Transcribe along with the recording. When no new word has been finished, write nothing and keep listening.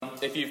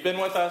If you've been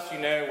with us, you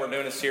know we're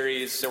doing a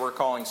series that we're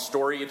calling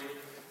Storied,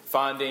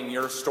 Finding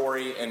Your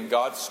Story in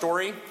God's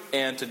Story.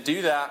 And to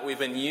do that, we've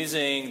been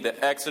using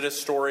the Exodus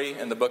story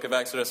in the book of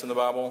Exodus in the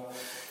Bible.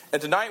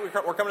 And tonight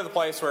we're coming to the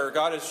place where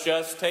God has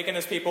just taken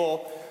his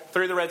people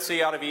through the Red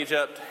Sea out of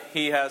Egypt.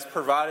 He has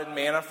provided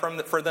manna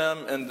for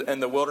them in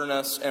the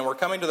wilderness. And we're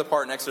coming to the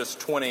part in Exodus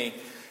 20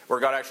 where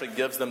God actually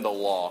gives them the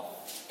law.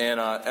 And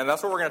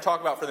that's what we're going to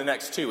talk about for the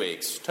next 2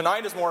 weeks.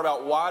 Tonight is more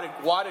about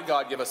why did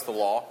God give us the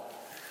law?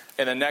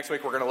 And then next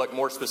week we're going to look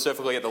more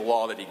specifically at the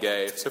law that he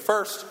gave. So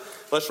first,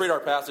 let's read our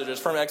passages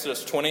from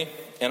Exodus 20.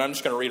 And I'm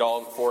just going to read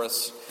all of it for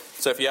us.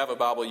 So if you have a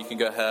Bible, you can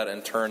go ahead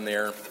and turn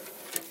there.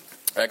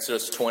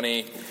 Exodus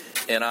 20,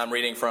 and I'm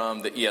reading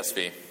from the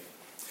ESV.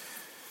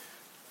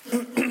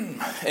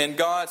 And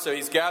God, so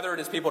he's gathered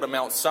his people to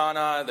Mount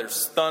Sinai.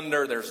 There's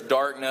thunder, there's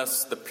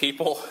darkness. The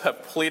people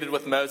have pleaded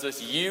with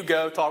Moses, you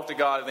go talk to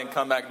God and then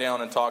come back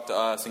down and talk to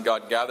us. And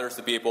God gathers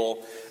the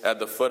people at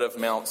the foot of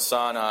Mount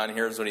Sinai. And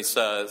here's what he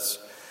says.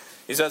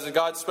 He says, and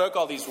God spoke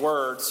all these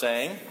words,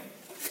 saying,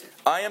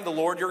 I am the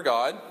Lord your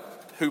God,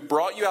 who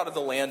brought you out of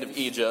the land of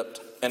Egypt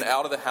and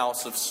out of the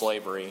house of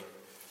slavery.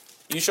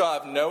 You shall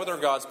have no other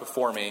gods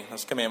before me.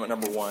 That's commandment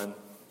number 1.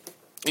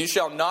 You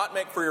shall not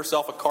make for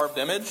yourself a carved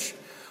image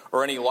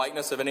or any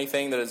likeness of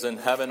anything that is in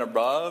heaven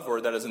above,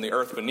 or that is in the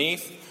earth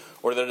beneath,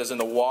 or that is in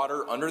the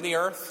water under the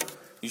earth.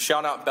 You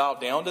shall not bow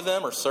down to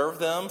them or serve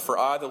them, for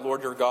I, the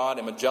Lord your God,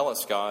 am a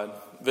jealous God,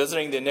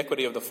 visiting the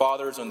iniquity of the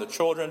fathers and the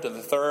children to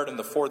the third and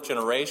the fourth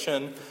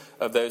generation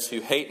of those who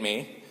hate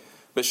me,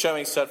 but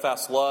showing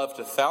steadfast love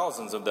to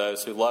thousands of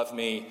those who love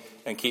me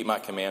and keep my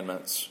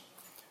commandments.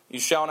 You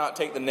shall not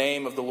take the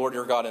name of the Lord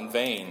your God in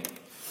vain,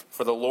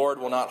 for the Lord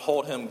will not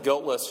hold him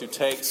guiltless who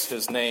takes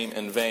his name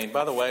in vain.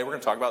 By the way, we're going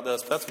to talk about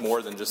this, but that's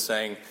more than just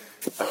saying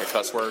like a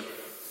cuss word.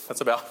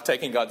 That's about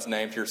taking God's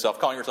name to yourself,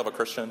 calling yourself a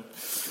Christian.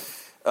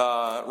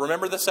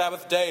 Remember the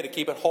Sabbath day to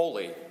keep it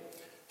holy.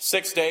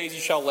 6 days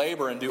you shall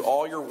labor and do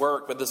all your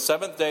work, but the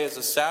seventh day is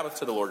the Sabbath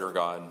to the Lord your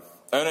God.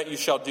 On it you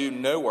shall do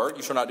no work,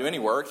 you shall not do any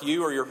work,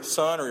 you or your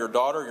son or your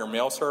daughter, your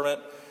male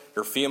servant,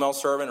 your female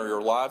servant, or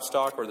your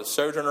livestock, or the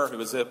sojourner who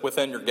is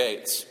within your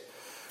gates.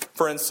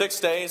 For in 6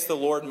 days the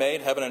Lord made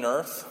heaven and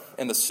earth,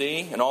 and the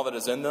sea, and all that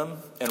is in them,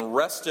 and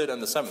rested on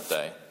the seventh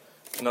day.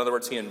 In other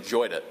words, he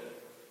enjoyed it.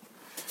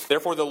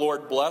 Therefore the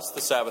Lord blessed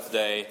the Sabbath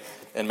day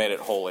and made it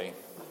holy.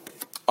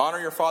 Honor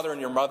your father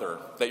and your mother,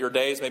 that your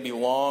days may be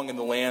long in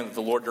the land that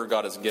the Lord your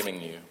God is giving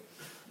you.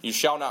 You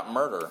shall not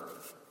murder.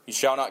 You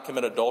shall not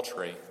commit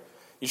adultery.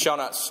 You shall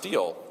not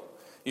steal.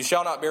 You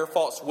shall not bear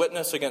false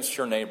witness against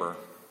your neighbor.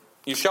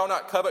 You shall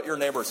not covet your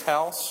neighbor's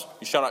house.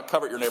 You shall not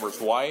covet your neighbor's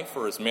wife,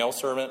 or his male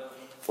servant,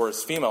 or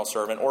his female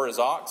servant, or his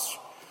ox,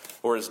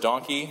 or his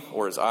donkey,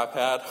 or his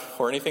iPad,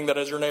 or anything that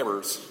is your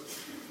neighbor's.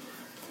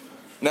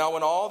 Now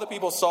when all the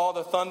people saw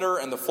the thunder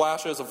and the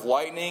flashes of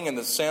lightning and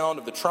the sound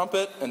of the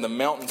trumpet and the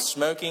mountain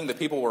smoking, the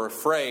people were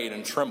afraid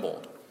and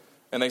trembled.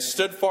 And they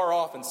stood far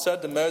off and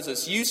said to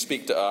Moses, you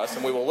speak to us,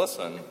 and we will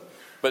listen.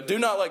 But do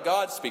not let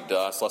God speak to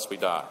us, lest we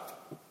die.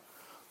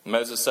 And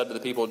Moses said to the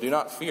people, do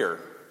not fear.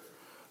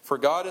 For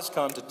God has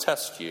come to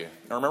test you.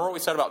 Now remember what we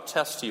said about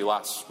test you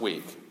last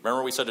week.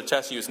 Remember what we said to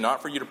test you is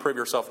not for you to prove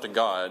yourself to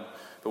God.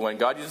 But when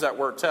God uses that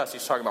word test,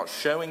 he's talking about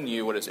showing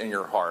you what is in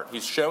your heart.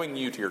 He's showing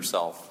you to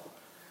yourself.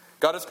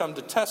 God has come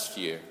to test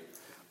you,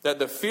 that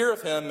the fear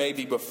of him may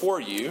be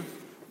before you,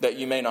 that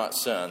you may not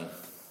sin.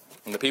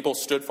 And the people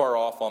stood far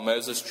off while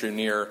Moses drew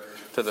near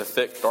to the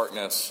thick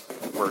darkness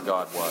where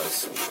God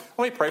was.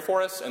 Let me pray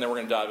for us, and then we're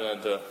going to dive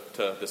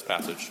into this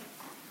passage.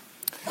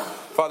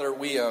 Father,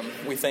 we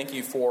thank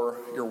you for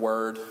your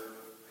word.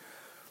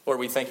 Lord,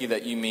 we thank you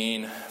that you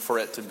mean for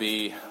it to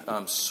be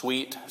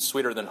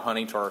sweeter than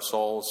honey to our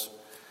souls.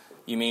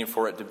 You mean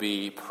for it to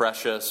be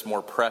precious,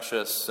 more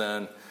precious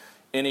than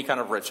any kind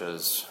of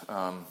riches.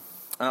 And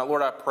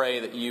Lord, I pray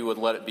that you would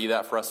let it be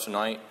that for us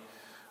tonight.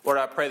 Lord,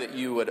 I pray that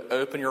you would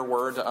open your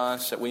word to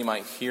us, that we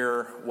might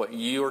hear what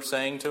you are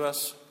saying to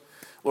us.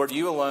 Lord,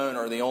 you alone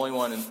are the only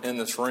one in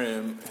this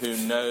room who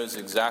knows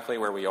exactly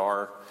where we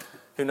are,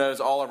 who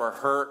knows all of our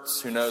hurts,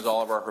 who knows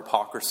all of our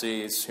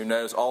hypocrisies, who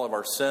knows all of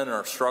our sin and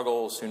our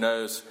struggles, who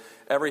knows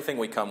everything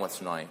we come with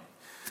tonight.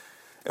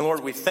 And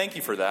Lord, we thank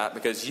you for that,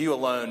 because you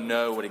alone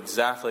know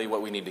exactly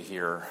what we need to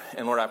hear.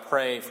 And Lord, I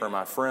pray for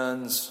my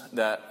friends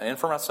and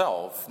for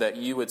myself that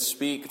you would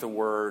speak the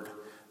word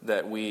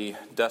that we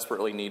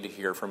desperately need to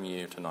hear from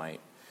you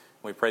tonight.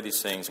 We pray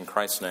these things in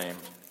Christ's name.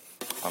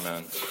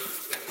 Amen.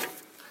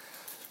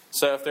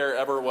 So if there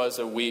ever was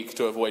a week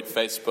to avoid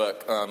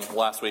Facebook,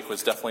 last week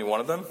was definitely one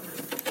of them.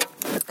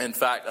 In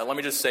fact, let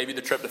me just save you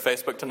the trip to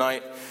Facebook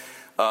tonight.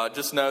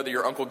 Just know that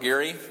your Uncle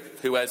Gary,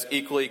 who has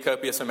equally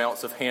copious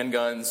amounts of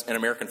handguns and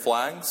American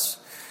flags,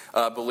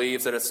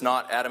 believes that it's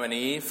not Adam and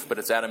Eve, but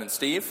it's Adam and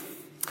Steve.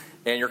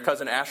 And your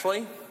cousin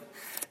Ashley,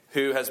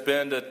 who has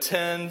been to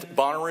 10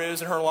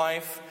 Bonnaroos in her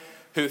life,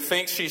 who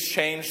thinks she's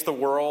changed the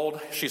world,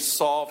 she's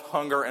solved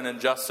hunger and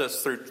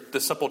injustice through the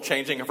simple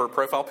changing of her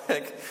profile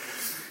pic.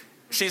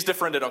 She's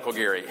defriended Uncle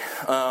Gary.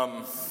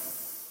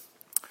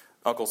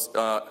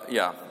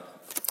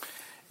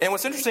 And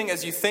what's interesting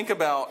is you think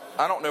about,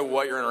 I don't know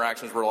what your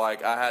interactions were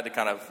like. I had to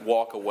kind of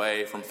walk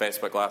away from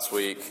Facebook last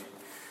week.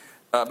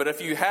 But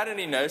if you had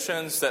any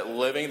notions that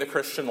living the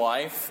Christian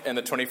life in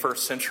the 21st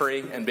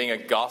century and being a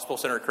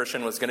gospel-centered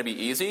Christian was going to be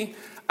easy,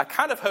 I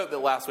kind of hope that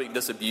last week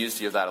disabused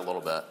you of that a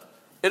little bit.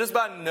 It is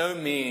by no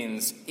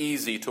means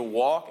easy to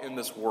walk in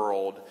this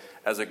world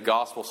as a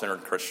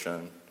gospel-centered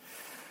Christian.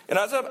 And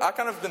as I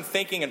kind of been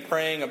thinking and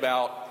praying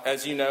about,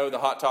 as you know, the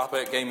hot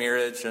topic, gay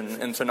marriage,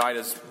 and tonight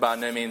is by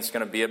no means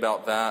going to be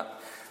about that.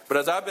 But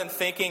as I've been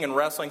thinking and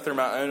wrestling through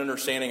my own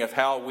understanding of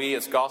how we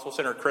as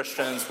gospel-centered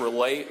Christians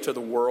relate to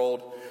the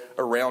world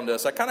around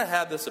us, I kind of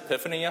had this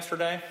epiphany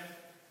yesterday.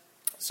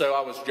 So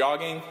I was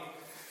jogging,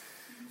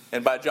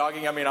 and by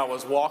jogging I mean I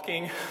was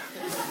walking,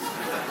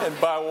 and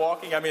by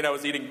walking I mean I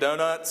was eating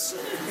donuts.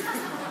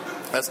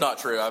 That's not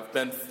true. I've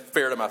been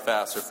fair to my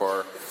fast so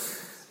far.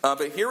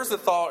 But here was the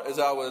thought as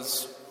I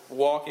was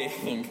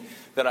walking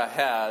that I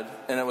had,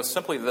 and it was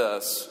simply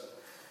this.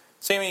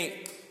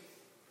 Sammy,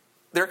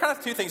 there are kind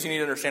of two things you need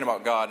to understand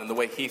about God and the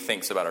way He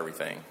thinks about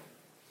everything.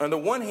 On the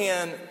one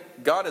hand,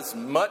 God is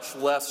much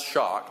less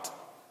shocked.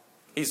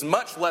 He's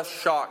much less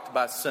shocked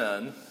by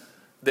sin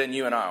than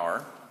you and I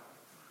are.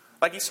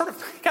 Like, he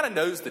kind of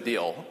knows the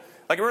deal.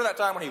 Like, remember that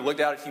time when He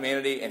looked out at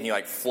humanity and He,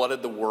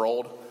 flooded the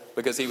world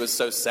because He was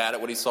so sad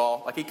at what He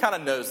saw? Like, He kind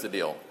of knows the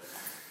deal.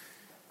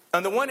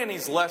 On the one hand,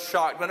 He's less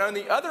shocked. But on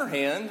the other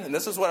hand, and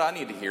this is what I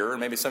need to hear, and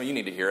maybe some of you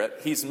need to hear it,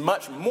 He's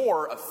much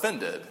more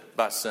offended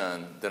by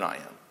sin than I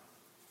am.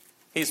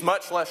 He's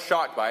much less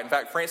shocked by it. In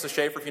fact, Francis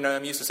Schaeffer, if you know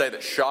him, used to say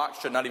that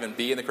shock should not even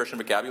be in the Christian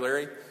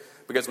vocabulary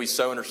because we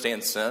so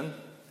understand sin.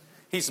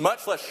 He's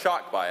much less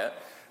shocked by it,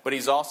 but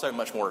He's also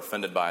much more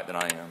offended by it than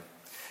I am.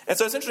 And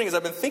so it's interesting, as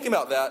I've been thinking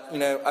about that,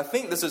 I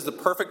think this is the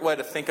perfect way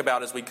to think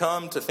about as we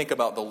come to think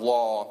about the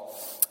law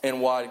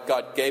and why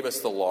God gave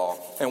us the law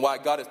and why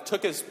God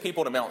took His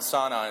people to Mount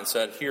Sinai and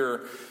said,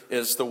 here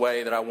is the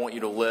way that I want you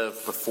to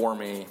live before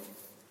me.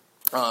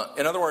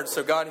 In other words,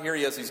 so God, here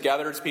He is, He's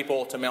gathered His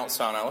people to Mount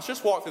Sinai. Let's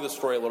just walk through the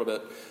story a little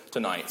bit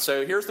tonight.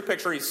 So here's the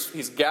picture.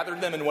 He's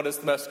gathered them in what is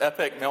the most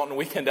epic mountain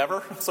weekend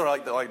ever. So I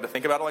like to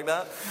think about it like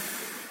that.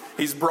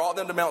 He's brought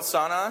them to Mount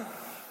Sinai,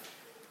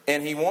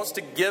 and He wants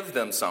to give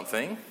them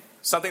something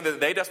that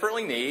they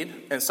desperately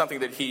need, and something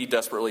that He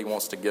desperately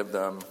wants to give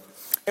them.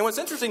 And what's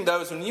interesting,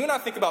 though, is when you and I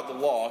think about the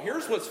law,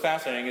 here's what's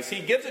fascinating, is He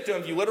gives it to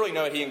them, you literally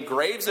know it, He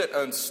engraves it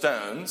on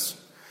stones.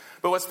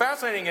 But what's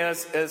fascinating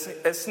is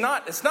it's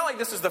not like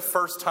this is the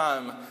first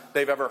time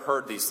they've ever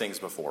heard these things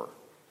before.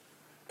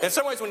 In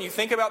some ways, when you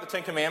think about the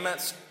Ten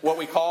Commandments, what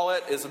we call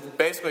it is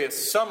basically a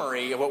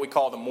summary of what we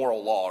call the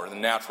moral law or the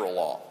natural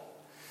law.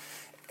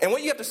 And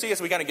what you have to see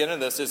as we kind of get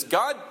into this is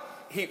God,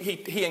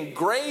 He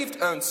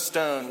engraved on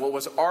stone what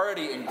was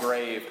already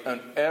engraved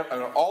on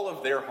all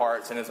of their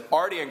hearts and is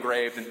already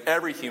engraved in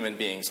every human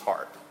being's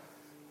heart,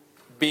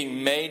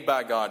 being made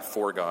by God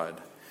for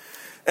God.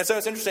 And so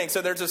it's interesting.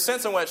 So there's a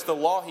sense in which the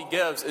law He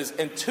gives is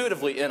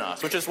intuitively in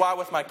us, which is why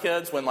with my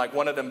kids, when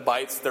one of them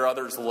bites their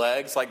other's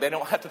legs, they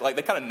don't have to,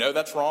 they kind of know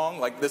that's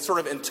wrong. This sort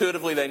of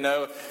intuitively they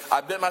know,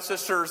 I bit my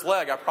sister's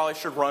leg, I probably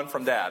should run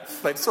from Dad.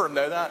 They sort of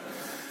know that.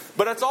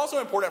 But it's also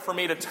important for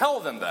me to tell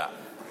them that.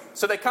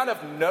 So they kind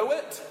of know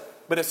it,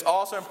 but it's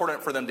also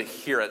important for them to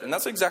hear it. And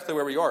that's exactly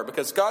where we are,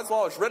 because God's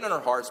law is written in our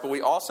hearts, but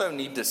we also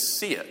need to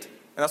see it.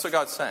 And that's what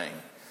God's saying.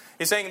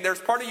 He's saying there's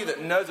part of you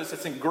that knows this.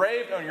 It's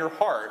engraved on your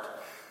heart,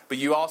 but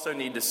you also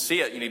need to see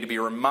it. You need to be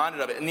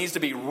reminded of it. It needs to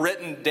be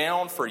written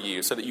down for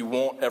you so that you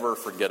won't ever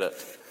forget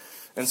it.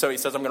 And so He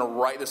says, I'm going to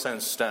write this on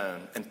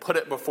stone and put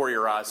it before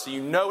your eyes so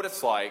you know what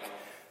it's like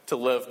to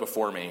live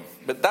before me.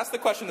 But that's the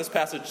question this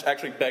passage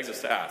actually begs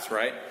us to ask,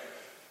 right?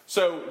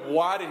 So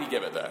why did He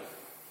give it then?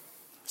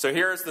 So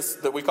here's this,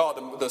 that we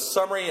call it the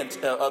summary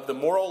of the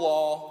moral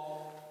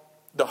law,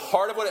 the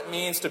heart of what it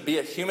means to be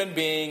a human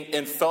being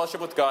in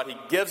fellowship with God. He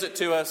gives it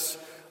to us,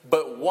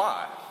 but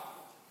why?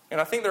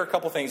 And I think there are a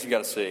couple things you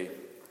got to see.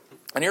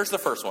 And here's the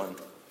first one.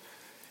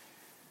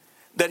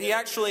 That He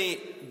actually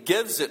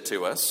gives it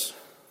to us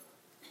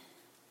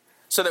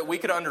so that we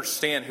could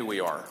understand who we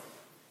are.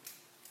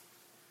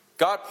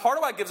 Part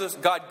of why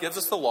God gives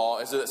us the law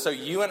is that so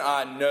you and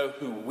I know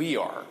who we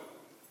are.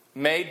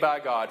 Made by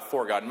God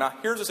for God. Now,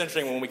 here's what's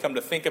interesting when we come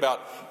to think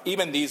about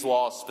even these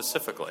laws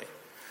specifically.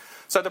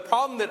 So the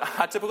problem that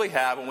I typically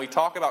have when we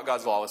talk about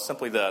God's law is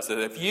simply this, that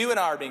if you and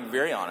I are being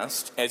very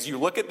honest, as you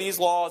look at these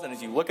laws and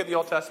as you look at the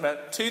Old Testament,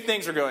 two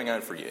things are going on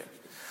for you.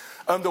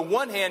 On the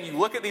one hand, you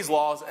look at these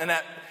laws and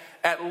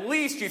at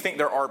least you think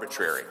they're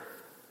arbitrary.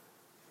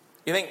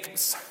 You think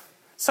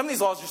some of these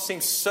laws just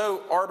seem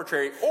so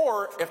arbitrary,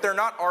 or if they're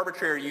not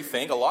arbitrary,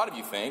 a lot of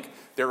you think,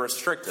 they're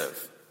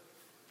restrictive.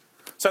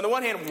 So on the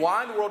one hand,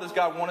 why in the world does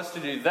God want us to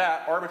do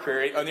that?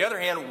 Arbitrary. On the other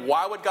hand,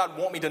 why would God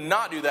want me to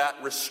not do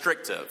that?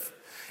 Restrictive.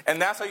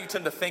 And that's how you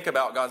tend to think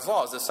about God's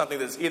laws. It's something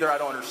that's either I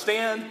don't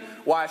understand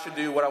why I should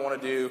do what I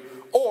want to do,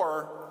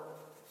 or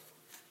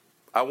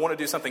I want to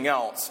do something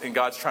else and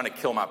God's trying to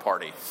kill my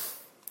party.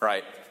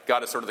 Right?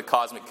 God is sort of the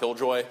cosmic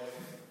killjoy.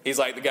 He's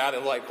like the guy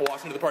that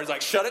walks into the party. He's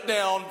like, shut it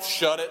down.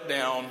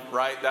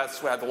 Right? That's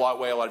the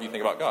way a lot of you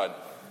think about God.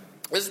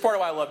 This is part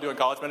of why I love doing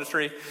college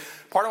ministry.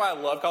 Part of why I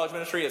love college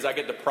ministry is I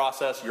get to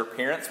process your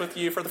parents with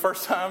you for the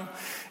first time.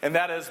 And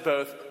that is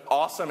both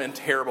awesome and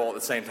terrible at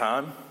the same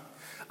time.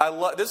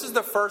 This is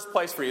the first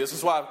place for you. This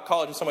is why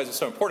college in some ways is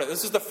so important.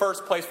 This is the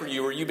first place for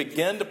you where you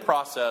begin to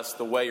process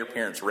the way your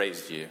parents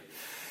raised you.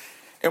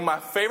 And my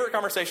favorite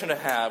conversation to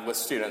have with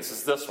students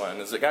is this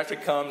one. It actually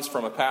comes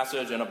from a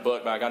passage in a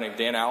book by a guy named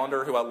Dan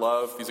Allender, who I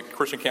love. He's a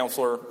Christian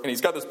counselor. And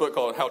he's got this book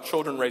called How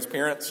Children Raise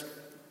Parents.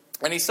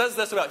 And he says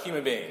this about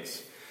human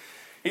beings.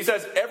 He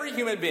says, every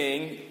human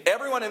being,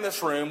 everyone in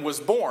this room was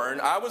born,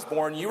 I was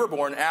born, you were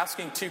born,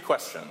 asking two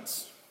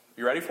questions.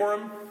 You ready for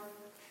them?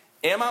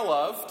 Am I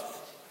loved?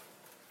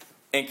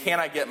 And can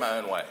I get my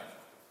own way?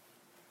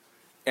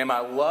 Am I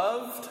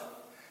loved?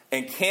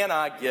 And can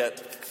I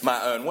get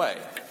my own way?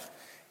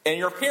 And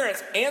your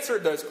parents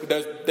answered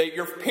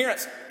your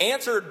parents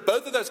answered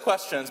both of those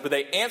questions, but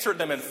they answered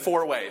them in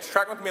 4 ways.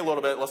 Track with me a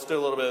little bit. Let's do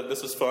a little bit.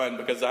 This is fun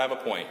because I have a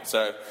point.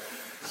 So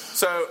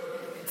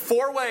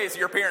 4 ways that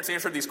your parents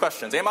answered these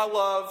questions. Am I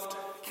loved?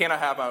 Can I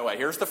have my own way?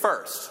 Here's the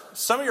first.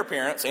 Some of your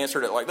parents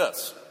answered it like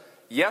this.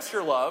 Yes,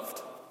 you're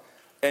loved.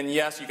 And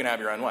yes, you can have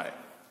your own way.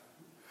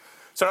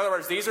 So in other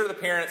words, these are the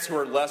parents who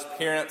are less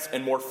parents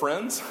and more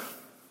friends.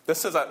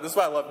 This is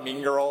why I love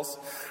Mean Girls.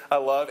 I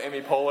love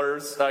Amy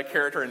Poehler's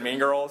character in Mean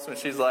Girls when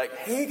she's like,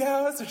 hey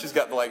guys, and she's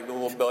got the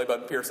little belly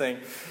button piercing.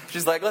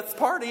 She's like, let's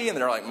party. And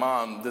they're like,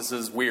 Mom, this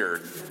is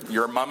weird.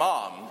 You're my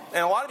mom.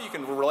 And a lot of you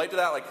can relate to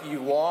that. Like,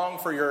 you long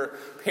for your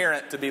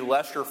parent to be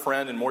less your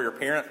friend and more your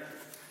parent.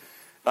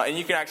 And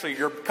you can actually,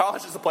 your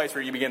college is the place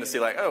where you begin to see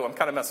like, oh, I'm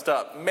kind of messed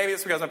up. Maybe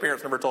it's because my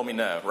parents never told me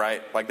no,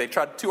 right? Like, they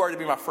tried too hard to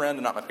be my friend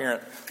and not my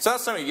parent. So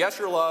that's some of you. Yes,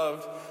 you're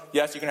loved.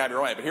 Yes, you can have your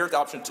own way. But here's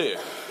option 2.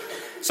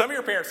 Some of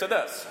your parents said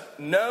this.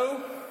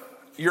 No,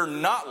 you're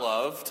not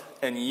loved.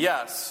 And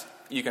yes,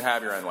 you can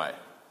have your own way.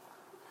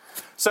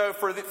 So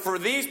for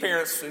these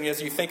parents, and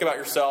as you think about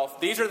yourself,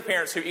 these are the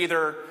parents who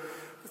either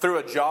through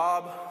a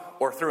job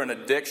or through an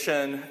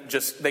addiction,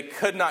 they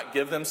could not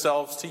give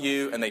themselves to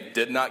you, and they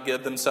did not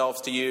give themselves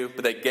to you,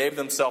 but they gave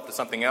themselves to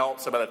something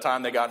else. So by the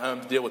time they got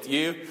home to deal with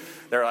you,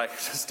 they're like,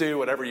 just do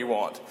whatever you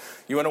want.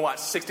 You want to watch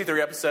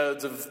 63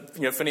 episodes of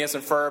Phineas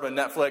and Ferb on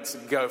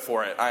Netflix? Go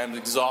for it. I am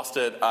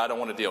exhausted. I don't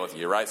want to deal with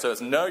you, right? So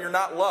it's no, you're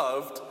not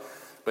loved,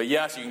 but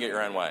yes, you can get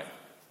your own way.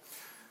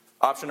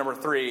 Option number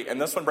 3, and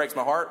this one breaks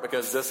my heart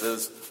because this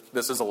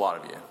is a lot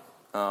of you.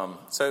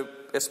 So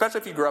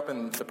especially if you grew up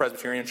in the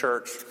Presbyterian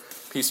Church,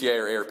 PCA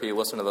or ARP,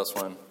 listen to this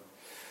one.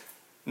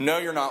 No,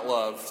 you're not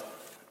loved,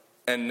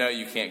 and no,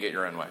 you can't get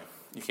your own way.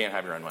 You can't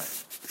have your own way.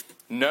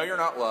 No, you're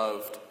not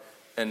loved,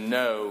 and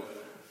no,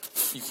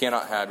 you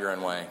cannot have your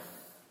own way.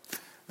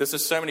 This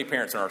is so many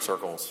parents in our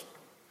circles.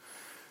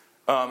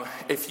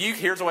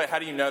 Here's a way, how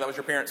do you know that was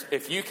your parents?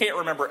 If you can't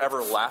remember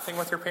ever laughing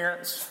with your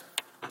parents,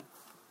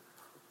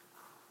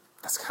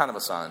 that's kind of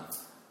a sign.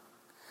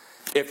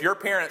 If your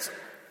parents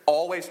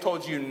always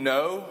told you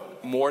no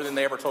more than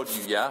they ever told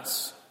you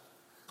yes,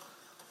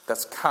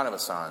 that's kind of a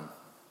sign.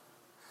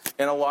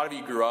 And a lot of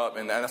you grew up,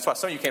 and that's why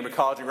some of you came to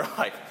college and you were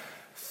like,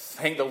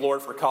 thank the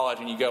Lord for college,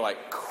 and you go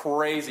like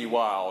crazy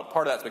wild.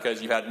 Part of that's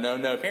because you had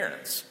no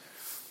parents.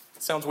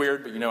 It sounds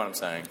weird, but you know what I'm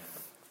saying.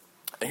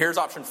 And here's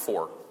option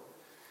 4.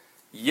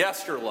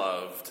 Yes, you're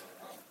loved,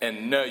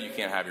 and no, you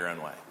can't have your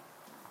own way.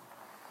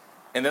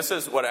 And this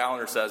is what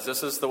Allender says.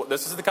 This is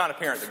the kind of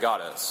parent that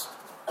God is.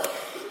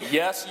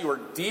 Yes, you are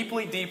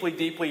deeply, deeply,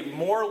 deeply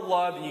more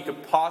loved than you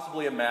could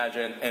possibly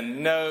imagine.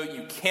 And no,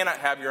 you cannot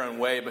have your own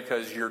way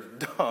because you're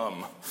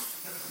dumb.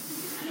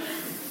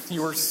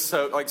 You are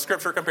so,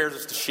 Scripture compares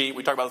us to sheep.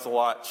 We talk about this a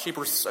lot. Sheep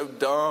are so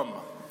dumb.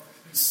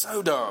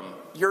 So dumb.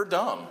 You're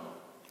dumb.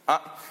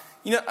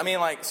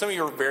 Some of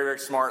you are very, very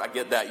smart. I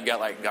get that. You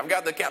got I've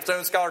got the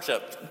Capstone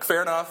Scholarship.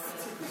 Fair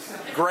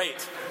enough.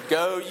 Great.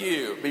 Go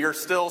you. But you're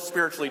still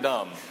spiritually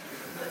dumb.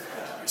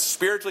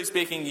 Spiritually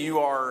speaking, you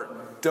are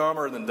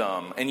dumber than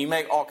dumb. And you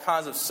make all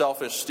kinds of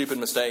selfish, stupid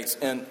mistakes.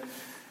 And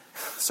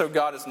so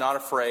God is not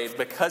afraid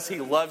because He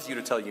loves you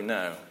to tell you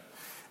no.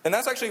 And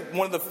that's actually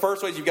one of the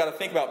first ways you've got to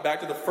think about,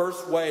 back to the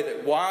first way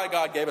that why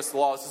God gave us the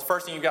law. This is the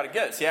first thing you've got to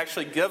get. He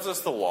actually gives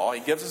us the law.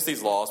 He gives us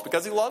these laws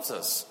because He loves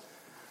us.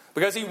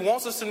 Because He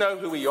wants us to know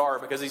who we are.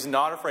 Because He's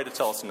not afraid to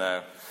tell us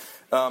no.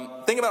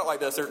 Think about it like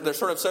this. They're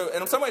sort of so,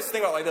 and in some ways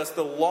think about it like this.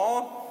 The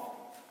law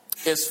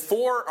is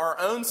for our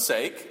own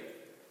sake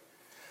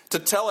to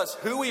tell us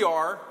who we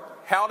are,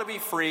 how to be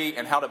free,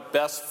 and how to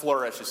best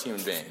flourish as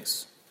human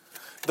beings.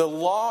 The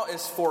law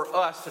is for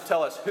us to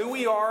tell us who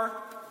we are,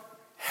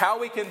 how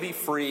we can be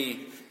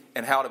free,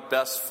 and how to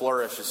best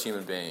flourish as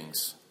human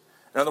beings.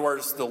 In other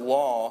words, the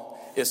law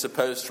is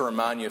supposed to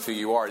remind you of who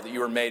you are, that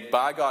you were made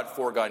by God,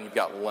 for God, and you've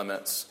got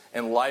limits.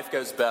 And life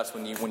goes best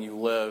when you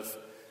live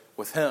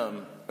with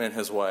Him in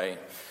His way.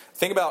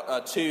 Think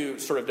about 2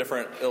 sort of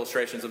different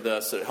illustrations of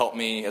this that help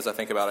me as I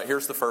think about it.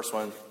 Here's the first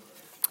one.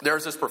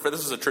 This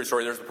is a true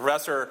story. There's a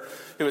professor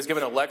who was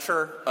giving a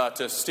lecture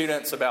to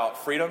students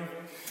about freedom.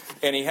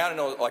 And he had an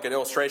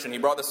illustration. He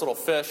brought this little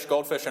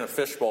goldfish in a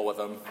fishbowl with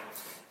him.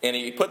 And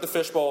he put the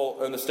fishbowl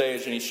on the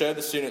stage, and he showed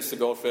the students the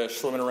goldfish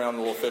swimming around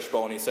the little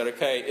fishbowl, and he said,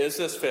 okay, is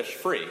this fish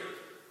free?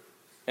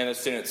 And the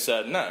students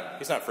said, no,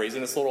 he's not free. He's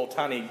in this little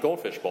tiny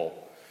goldfish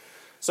bowl.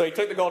 So he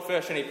took the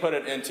goldfish and he put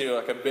it into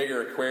like a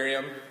bigger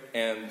aquarium,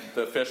 and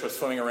the fish was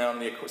swimming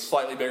around in the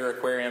slightly bigger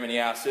aquarium, and he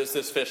asked, is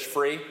this fish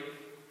free?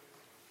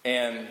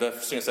 And the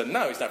student said,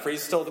 no, he's not free.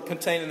 He's still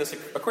contained in this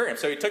aquarium.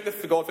 So he took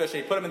the goldfish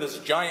and he put him in this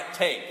giant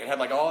tank. It had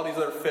like all these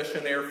other fish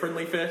in there,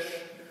 friendly fish.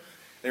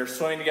 They were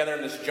swimming together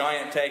in this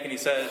giant tank, and he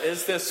said,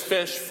 is this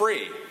fish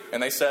free?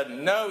 And they said,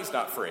 no, he's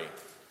not free.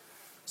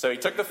 So he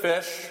took the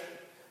fish,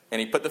 and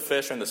he put the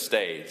fish on the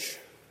stage.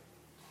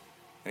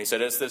 And he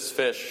said, is this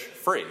fish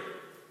free?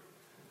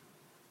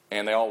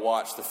 And they all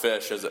watched the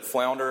fish as it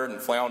floundered and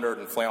floundered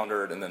and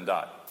floundered and then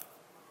died.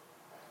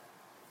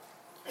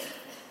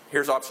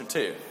 Here's option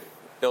 2,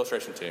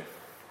 illustration 2.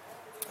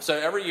 So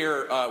every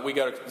year we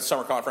go to the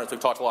summer conference. We've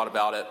talked a lot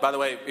about it. By the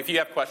way, if you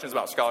have questions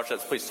about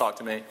scholarships, please talk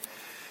to me.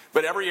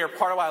 But every year,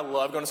 part of why I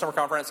love going to summer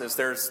conference is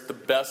there's the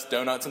best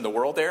donuts in the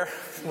world there.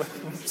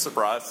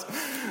 Surprise.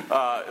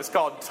 It's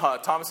called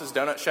Thomas's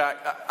Donut Shack.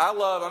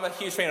 I'm a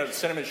huge fan of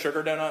cinnamon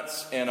sugar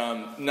donuts, and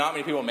not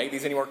many people make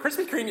these anymore.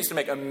 Krispy Kreme used to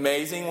make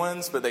amazing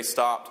ones, but they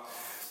stopped.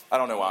 I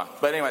don't know why.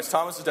 But anyways,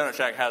 Thomas's Donut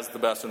Shack has the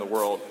best in the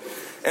world.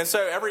 And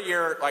so every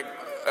year, like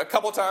a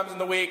couple times in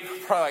the week,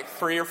 probably like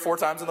 3 or 4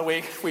 times in the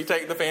week, we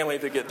take the family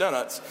to get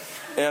donuts.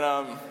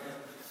 And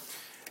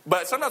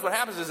but sometimes what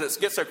happens is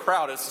it gets so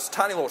crowded. It's this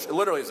tiny little, it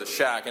literally is a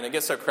shack, and it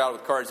gets so crowded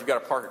with cars, you've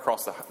got to park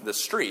across the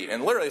street.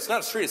 And literally, it's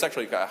not a street, it's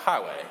actually a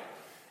highway.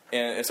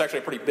 And it's actually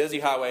a pretty busy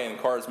highway, and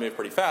cars move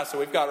pretty fast. So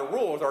we've got a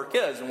rule with our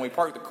kids when we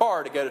park the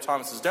car to go to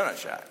Thomas's Donut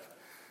Shack.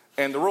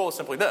 And the rule is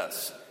simply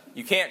this.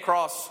 You can't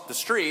cross the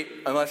street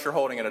unless you're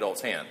holding an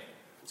adult's hand.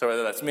 So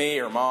whether that's me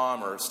or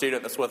mom or a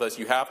student that's with us,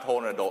 you have to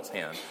hold an adult's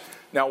hand.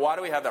 Now, why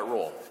do we have that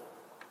rule?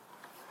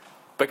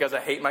 Because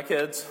I hate my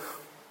kids?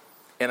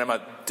 And I'm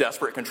a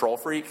desperate control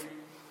freak?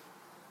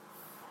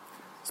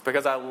 It's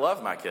because I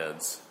love my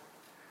kids.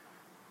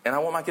 And I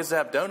want my kids to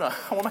have donuts.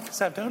 I want my kids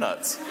to have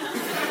donuts.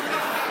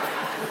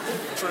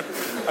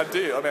 I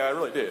do. I mean, I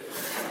really do.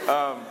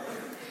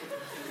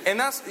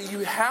 And you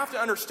have to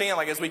understand,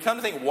 like, as we come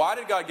to think, why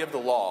did God give the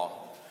law?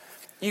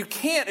 You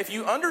can't, if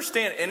you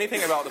understand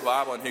anything about the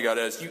Bible and who God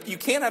is, you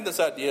can't have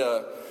this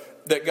idea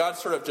that God's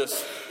sort of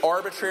just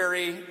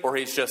arbitrary, or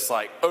he's just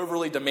like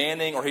overly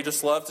demanding, or he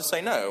just loves to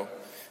say no.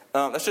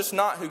 That's just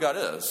not who God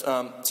is.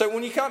 So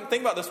when you come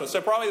think about this one,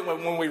 so probably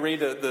when we read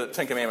the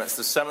Ten Commandments,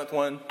 the 7th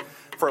one,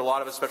 for a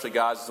lot of us, especially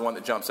guys, is the one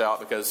that jumps out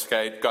because,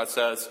 okay, God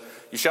says,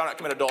 you shall not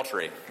commit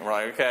adultery. And we're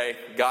like, okay,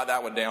 got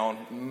that one down.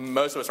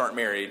 Most of us aren't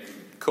married.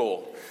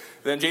 Cool.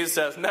 Then Jesus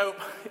says, nope,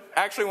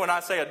 actually when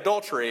I say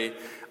adultery,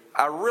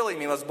 I really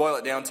mean, let's boil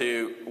it down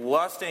to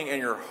lusting in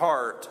your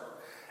heart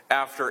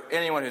after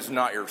anyone who's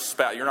not your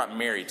spouse, you're not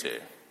married to.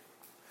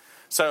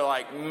 So,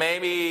 like,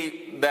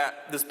 maybe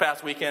this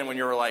past weekend when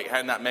you were, like,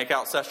 having that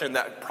make-out session,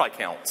 that probably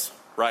counts,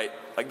 right?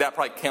 Like, that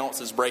probably counts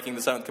as breaking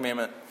the 7th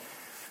commandment.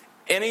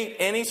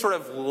 Any sort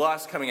of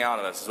lust coming out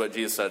of us is what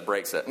Jesus said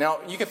breaks it. Now,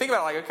 you can think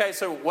about it like, okay,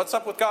 so what's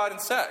up with God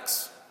and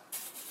sex?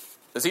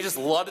 Does he just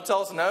love to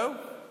tell us no?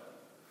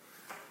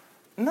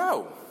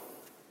 No.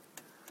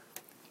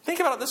 Think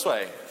about it this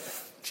way.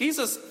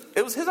 Jesus,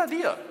 it was his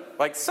idea.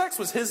 Like, sex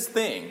was his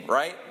thing,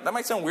 right? That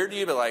might sound weird to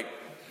you, but, like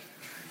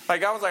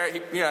I was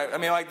like, you know, I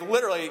mean, like,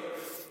 literally,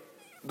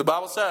 the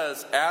Bible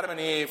says Adam and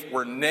Eve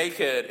were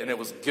naked, and it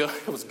was good.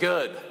 It was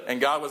good,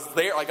 and God was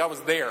there. Like, I was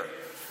there.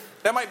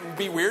 That might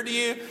be weird to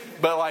you,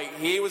 but, like,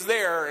 he was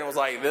there, and was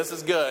like, this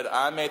is good.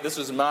 This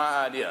was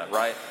my idea,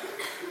 right?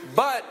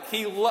 But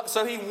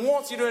so he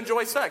wants you to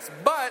enjoy sex,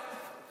 but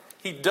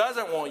he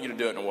doesn't want you to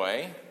do it in a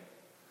way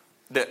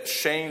that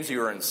shames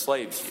you or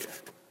enslaves you,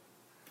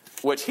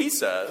 which he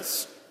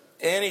says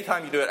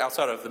anytime you do it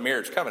outside of the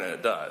marriage covenant,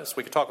 it does.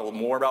 We could talk a little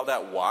more about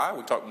that. Why?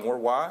 We talk more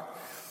why.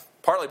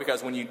 Partly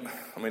because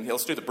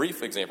let's do the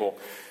brief example.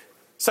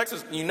 Sex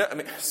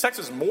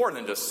is more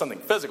than just something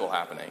physical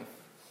happening.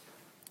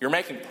 You're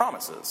making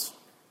promises.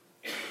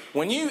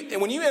 When you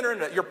enter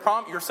into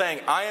you're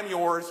saying, I am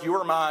yours, you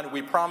are mine,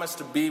 we promise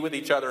to be with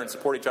each other and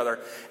support each other.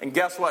 And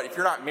guess what? If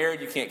you're not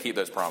married, you can't keep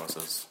those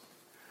promises.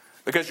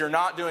 Because you're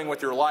not doing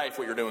with your life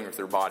what you're doing with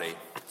your body.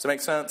 Does that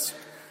make sense?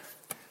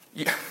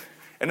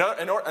 In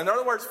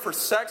other words, for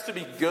sex to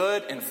be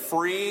good and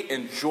free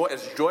and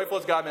as joyful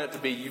as God meant it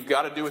to be, you've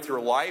got to do with your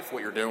life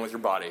what you're doing with your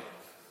body.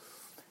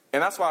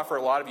 And that's why for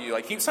a lot of you,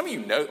 like some of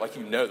you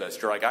know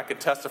this. You're like, I could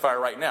testify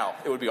right now.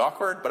 It would be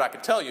awkward, but I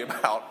could tell you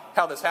about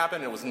how this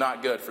happened and it was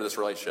not good for this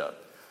relationship.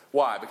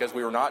 Why? Because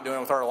we were not doing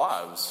with our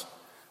lives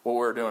what we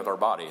were doing with our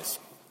bodies.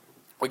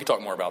 We could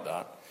talk more about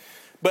that.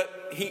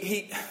 But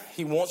he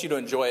wants you to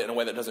enjoy it in a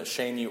way that doesn't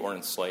shame you or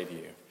enslave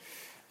you.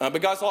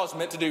 But God's law is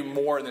meant to do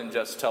more than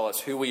just tell us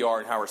who we are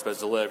and how we're supposed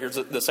to live. Here's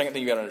the second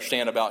thing you got to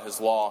understand about his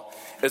law,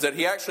 is that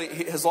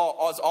his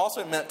law is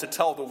also meant to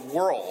tell the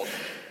world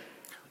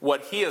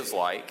what he is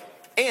like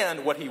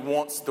and what he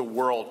wants the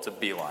world to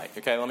be like.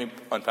 Okay, let me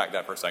unpack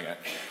that for a second.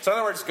 So in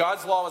other words,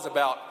 God's law is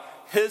about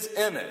his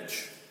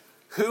image,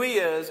 who he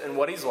is and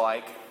what he's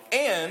like,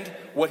 and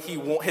what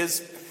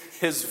his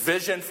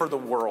vision for the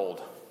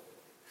world.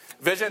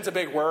 Vision's a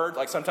big word.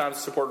 Like sometimes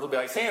supporters will be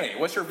like, Sammy,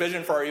 what's your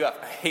vision for RUF?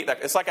 I hate that.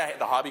 It's like I hate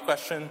the hobby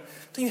question.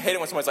 Don't you hate it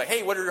when someone's like,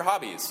 hey, what are your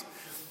hobbies?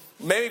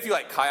 Maybe if you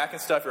like kayak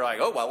and stuff, you're like,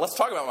 oh, well, let's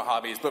talk about my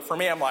hobbies. But for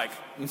me, I'm like,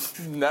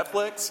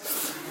 Netflix?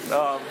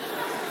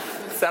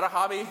 Is that a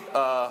hobby?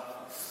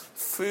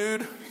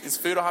 Food? Is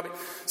food a hobby?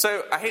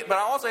 So but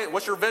I also hate,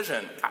 what's your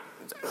vision?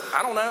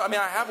 I don't know. I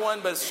mean, I have one,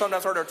 but it's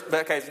sometimes harder.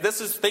 But okay,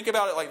 think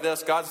about it like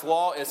this. God's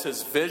law is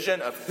his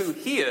vision of who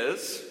he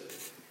is,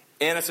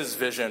 and it's his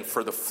vision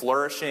for the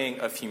flourishing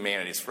of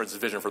humanity. It's his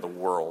vision for the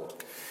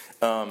world.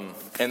 And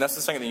that's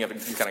the second thing you kind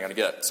of got to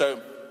get.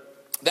 So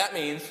that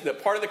means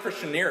that part of the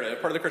Christian narrative,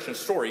 part of the Christian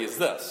story is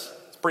this.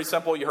 It's pretty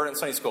simple. You heard it in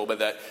Sunday school, but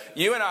that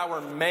you and I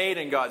were made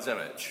in God's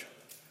image.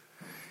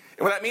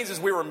 And what that means is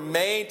we were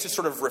made to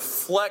sort of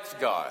reflect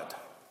God.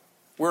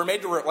 We were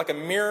made to, like a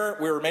mirror,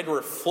 we were made to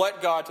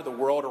reflect God to the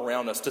world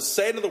around us. To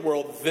say to the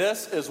world,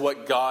 this is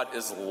what God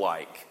is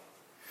like.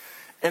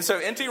 And so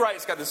N.T.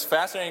 Wright's got this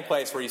fascinating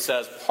place where he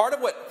says, one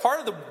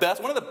of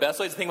the best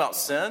ways to think about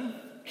sin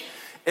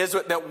is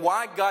that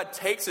why God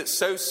takes it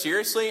so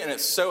seriously and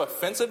it's so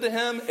offensive to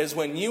him is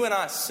when you and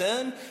I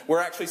sin, we're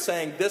actually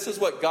saying this is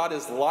what God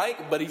is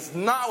like, but he's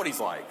not what he's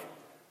like.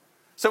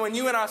 So when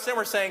you and I sin,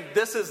 we're saying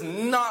this is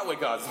not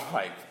what God's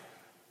like.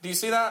 Do you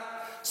see that?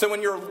 So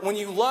when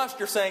you lust,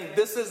 you're saying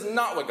this is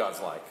not what God's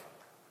like.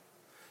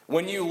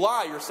 When you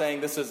lie, you're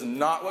saying this is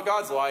not what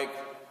God's like.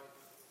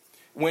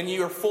 When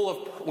you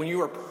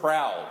are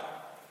proud,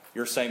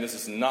 you're saying this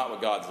is not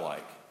what God's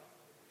like.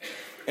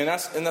 And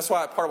that's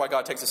why part of why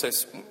God takes it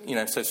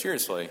so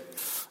seriously.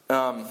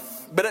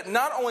 But it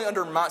not only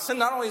undermines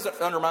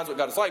what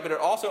God is like, but it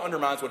also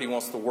undermines what he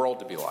wants the world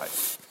to be like.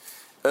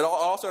 It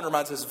also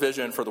undermines his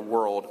vision for the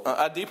world.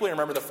 I deeply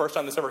remember the first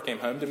time this ever came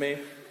home to me.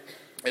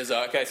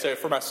 So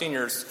for my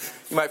seniors,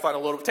 you might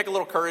take a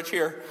little courage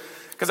here.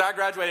 Because I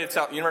graduated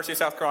University of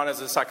South Carolina as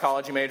a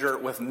psychology major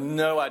with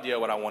no idea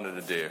what I wanted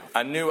to do.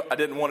 I knew I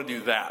didn't want to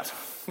do that.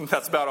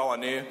 That's about all I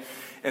knew.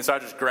 And so I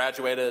just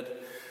graduated,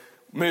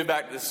 moved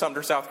back to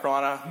Sumter, South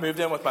Carolina, moved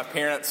in with my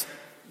parents.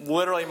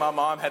 Literally, my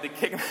mom had to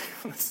kick me.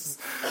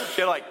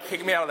 She had to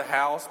kick me out of the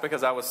house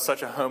because I was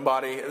such a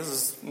homebody.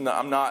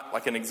 I'm not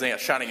like a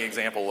shining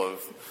example of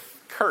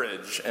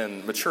courage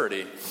and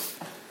maturity.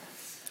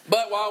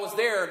 But while I was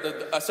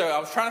there, so I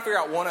was trying to figure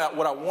out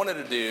what I wanted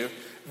to do.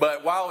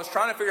 But while I was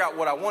trying to figure out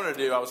what I wanted to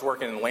do, I was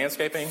working in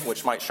landscaping,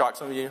 which might shock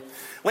some of you.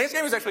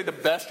 Landscaping is actually the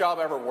best job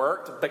I ever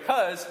worked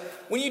because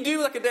when you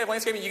do like a day of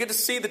landscaping, you get to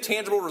see the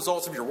tangible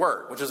results of your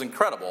work, which is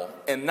incredible,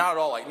 and not at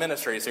all like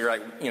ministry. So you're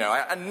like,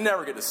 I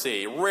never get to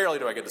see, rarely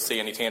do I get to see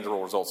any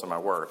tangible results of my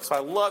work. So I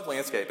loved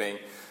landscaping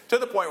to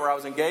the point where I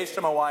was engaged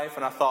to my wife,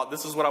 and I thought,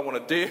 this is what I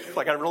want to do.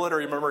 Like I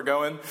literally remember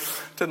going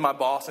to my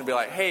boss and be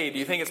like, hey, do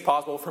you think it's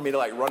possible for me to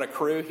run a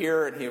crew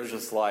here? And he was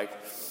just like,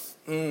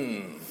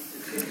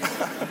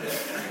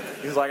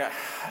 He was like,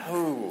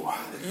 "Oh,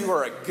 you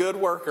are a good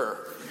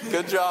worker.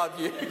 Good job,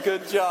 big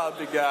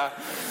guy."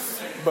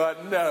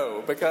 But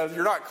no, because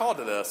you're not called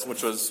to this,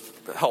 which was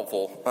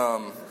helpful.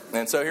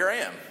 And so here I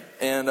am.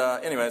 And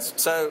anyways,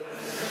 so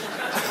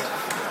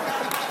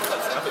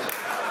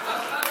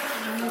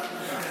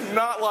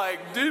not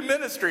like do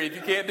ministry if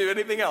you can't do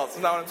anything else.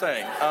 That's not what I'm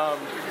saying.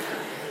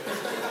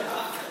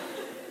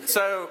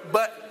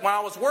 But when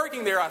I was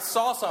working there, I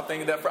saw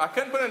something that I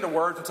couldn't put into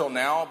words until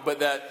now, but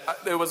that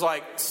it was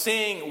like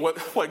seeing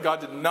what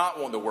God did not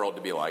want the world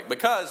to be like.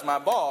 Because my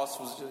boss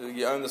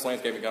he owned this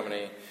landscaping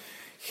company.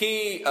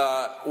 He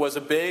was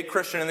a big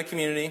Christian in the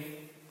community.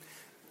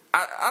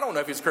 I don't know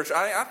if he's a Christian.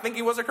 I think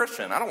he was a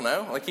Christian. I don't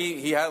know. Like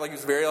he had he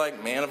was very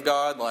man of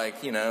God,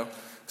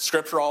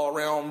 scripture all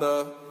around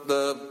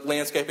the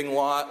landscaping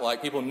lot.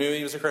 Like people knew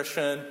he was a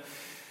Christian.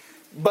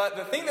 But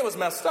the thing that was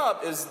messed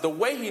up is the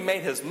way he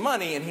made his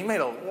money, and he made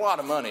a lot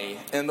of money,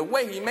 and the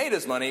way he made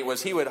his money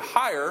was he would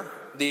hire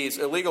these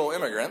illegal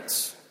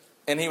immigrants,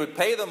 and he would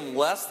pay them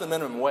less than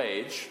minimum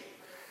wage,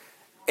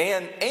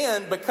 and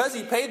because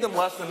he paid them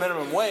less than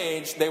minimum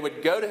wage, they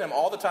would go to him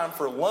all the time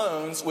for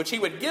loans, which he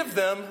would give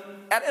them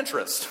at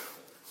interest.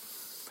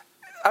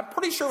 I'm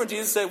pretty sure when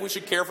Jesus said we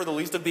should care for the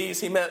least of these,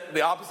 he meant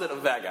the opposite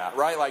of that guy,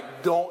 right?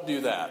 Don't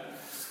do that.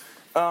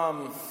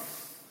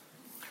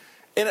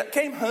 And it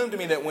came home to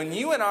me that when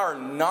you and I are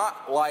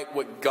not like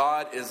what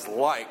God is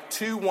like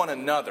to one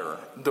another,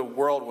 the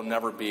world will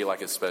never be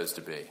like it's supposed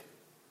to be.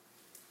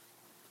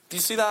 Do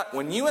you see that?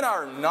 When you and I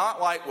are not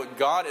like what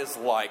God is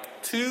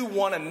like to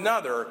one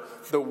another,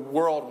 the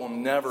world will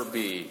never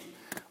be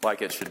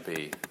like it should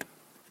be.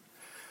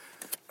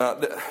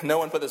 No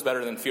one put this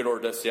better than Fyodor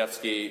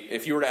Dostoevsky.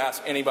 If you were to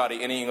ask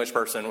anybody, any English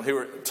person, who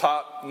were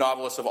top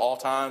novelists of all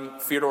time,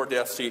 Fyodor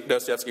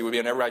Dostoevsky would be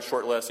on everybody's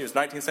short list. He was a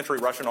 19th century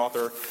Russian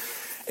author.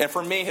 And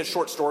for me, his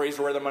short stories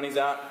are where the money's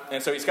at.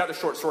 And so he's got this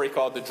short story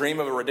called The Dream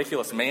of a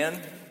Ridiculous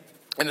Man.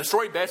 And the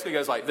story basically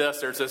goes like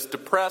this. There's this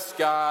depressed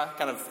guy,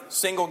 kind of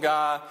single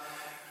guy,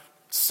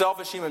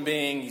 selfish human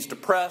being. He's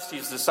depressed.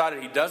 He's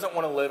decided he doesn't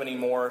want to live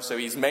anymore. So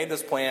he's made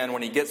this plan.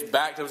 When he gets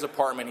back to his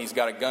apartment, he's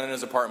got a gun in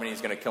his apartment.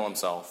 He's going to kill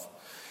himself.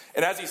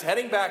 And as he's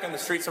heading back in the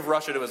streets of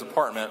Russia to his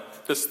apartment,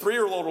 this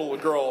 3-year-old little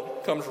girl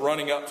comes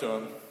running up to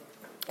him,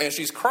 and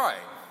she's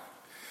crying.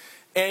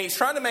 And he's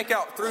trying to make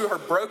out through her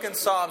broken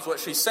sobs what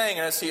she's saying.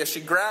 And as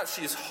she grabs,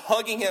 she's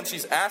hugging him,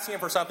 she's asking him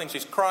for something,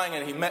 she's crying,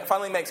 and he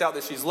finally makes out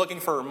that she's looking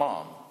for her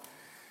mom.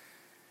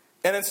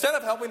 And instead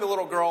of helping the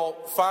little girl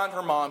find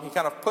her mom, he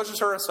kind of pushes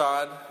her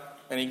aside,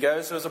 and he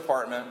goes to his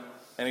apartment,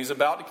 and he's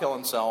about to kill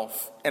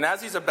himself. And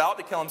as he's about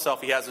to kill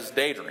himself, he has this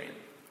daydream.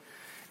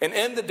 And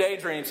in the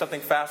daydream,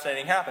 something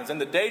fascinating happens. In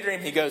the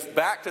daydream, he goes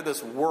back to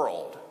this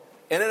world.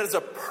 And it is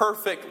a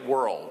perfect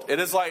world. It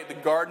is like the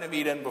Garden of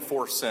Eden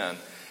before sin.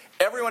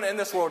 Everyone in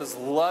this world is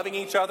loving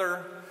each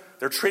other.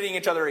 They're treating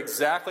each other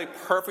exactly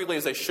perfectly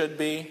as they should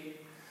be.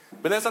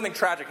 But then something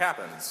tragic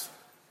happens.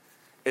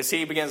 As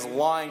he begins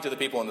lying to the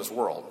people in this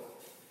world.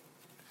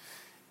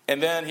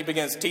 And then he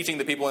begins teaching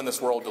the people in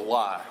this world to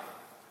lie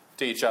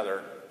to each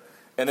other.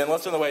 And then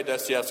listen to the way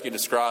Dostoevsky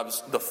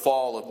describes the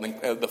fall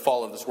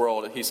of this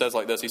world. He says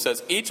like this. He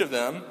says, each of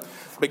them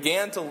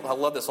began to, I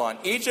love this line,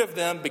 each of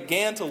them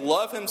began to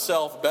love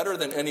himself better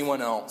than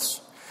anyone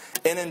else.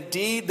 And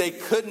indeed, they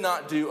could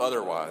not do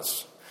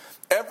otherwise.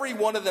 Every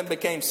one of them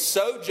became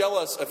so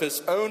jealous of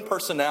his own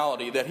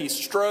personality that he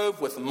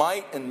strove with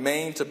might and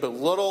main to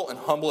belittle and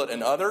humble it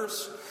in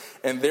others.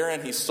 And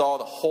therein he saw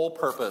the whole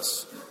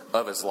purpose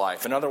of his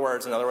life. In other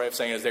words, another way of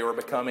saying it is they were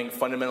becoming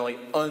fundamentally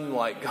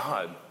unlike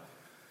God.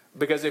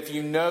 Because if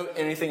you know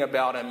anything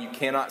about him, you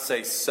cannot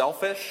say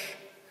selfish,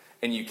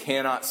 and you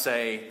cannot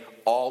say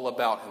all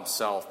about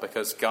himself,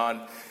 because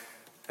God,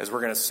 as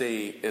we're going to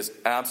see, is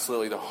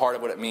absolutely the heart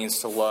of what it means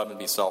to love and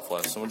be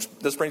selfless. And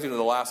this brings me to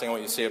the last thing I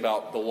want you to see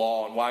about the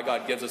law and why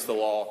God gives us the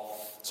law.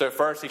 So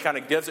first, he kind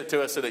of gives it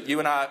to us so that you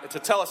and I, to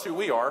tell us who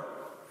we are.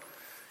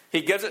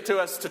 He gives it to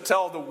us to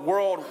tell the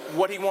world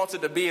what he wants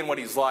it to be and what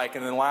he's like.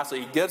 And then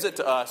lastly, he gives it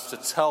to us to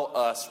tell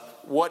us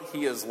what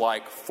he is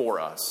like for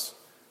us.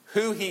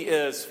 Who he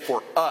is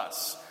for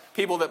us,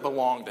 people that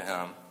belong to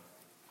him.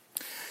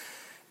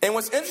 And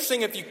what's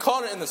interesting, if you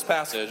caught it in this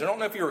passage, I don't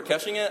know if you were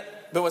catching it,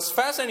 but what's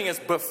fascinating is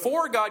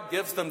before God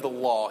gives them the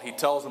law, he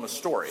tells them a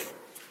story.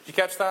 Did you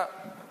catch that?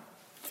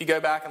 If you go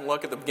back and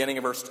look at the beginning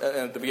of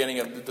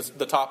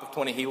the top of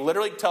 20, he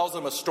literally tells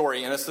them a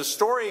story, and it's the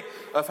story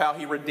of how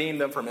he redeemed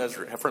them from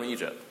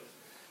Egypt.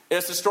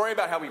 It's the story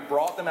about how he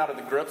brought them out of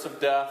the grips of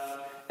death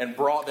and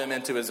brought them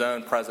into his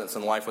own presence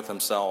and life with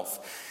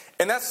himself.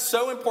 And that's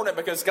so important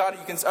because God,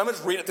 I'm going to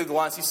just read it through the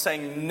lines. He's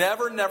saying,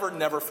 never, never,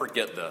 never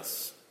forget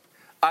this.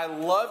 I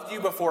loved you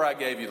before I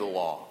gave you the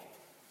law.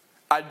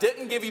 I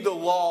didn't give you the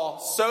law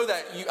so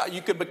that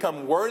you could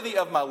become worthy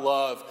of my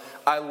love.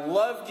 I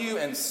loved you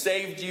and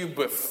saved you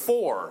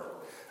before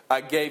I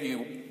gave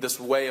you this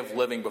way of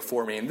living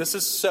before me. And this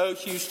is so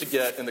huge to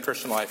get in the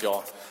Christian life,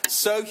 y'all.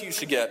 So huge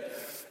to get.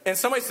 In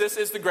some ways, this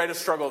is the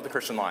greatest struggle of the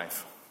Christian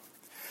life.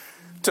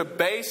 To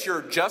base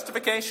your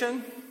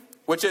justification,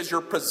 which is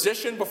your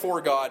position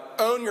before God,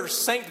 on your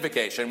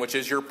sanctification, which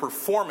is your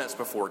performance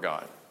before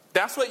God.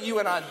 That's what you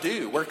and I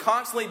do. We're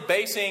constantly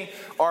basing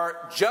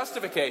our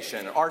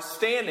justification, our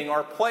standing,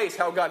 our place,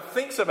 how God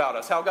thinks about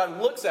us, how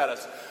God looks at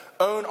us,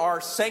 on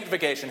our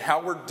sanctification,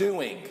 how we're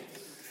doing,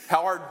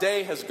 how our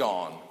day has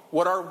gone,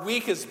 what our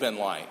week has been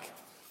like,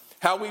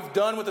 how we've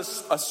done with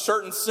a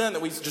certain sin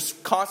that we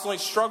just constantly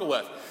struggle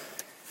with.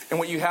 And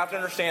what you have to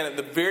understand at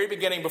the very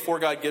beginning, before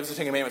God gives the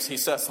Ten Commandments, he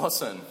says,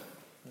 listen,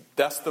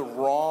 that's the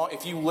wrong.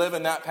 If you live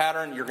in that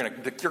pattern, you're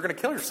going to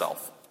kill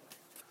yourself.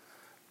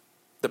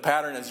 The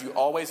pattern is you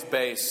always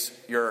base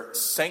your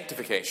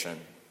sanctification,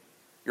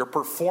 your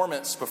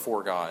performance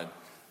before God,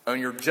 on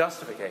your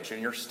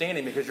justification, your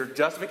standing, because your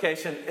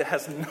justification, it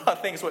has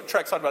nothing, it's what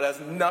Trek's talking about, it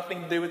has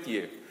nothing to do with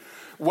you.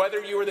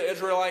 Whether you were the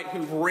Israelite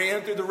who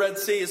ran through the Red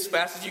Sea as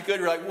fast as you could,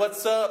 you're like,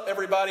 what's up,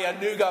 everybody? I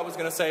knew God was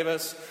going to save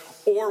us.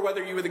 Or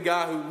whether you were the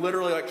guy who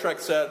literally, like Trek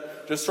said,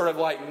 just sort of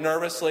like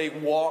nervously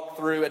walked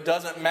through. It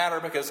doesn't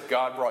matter because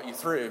God brought you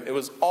through. It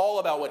was all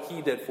about what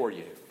he did for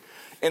you.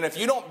 And if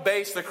you don't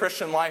base the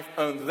Christian life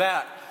on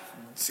that,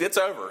 it's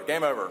over.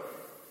 Game over.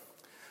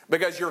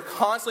 Because you're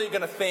constantly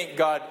going to think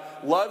God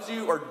loves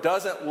you or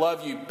doesn't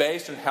love you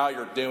based on how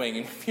you're doing.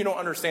 And if you don't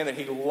understand that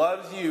he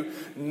loves you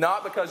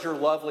not because you're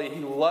lovely,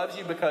 he loves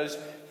you because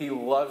he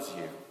loves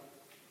you.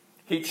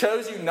 He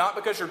chose you not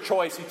because your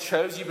choice, he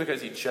chose you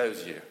because he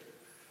chose you.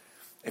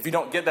 If you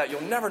don't get that,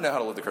 you'll never know how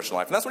to live the Christian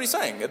life. And that's what he's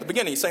saying at the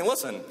beginning. He's saying,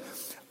 listen,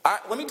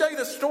 let me tell you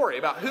this story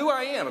about who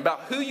I am,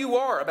 about who you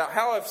are, about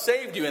how I've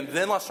saved you, and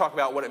then let's talk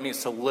about what it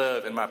means to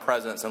live in my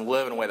presence and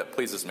live in a way that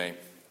pleases me.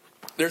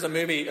 There's an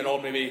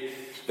old movie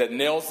that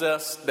nails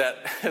this, that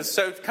is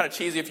so kind of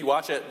cheesy if you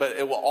watch it, but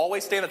it will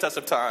always stand the test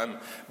of time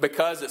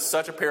because it's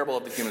such a parable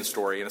of the human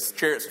story, and it's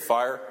Chariots of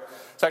Fire.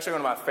 It's actually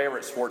one of my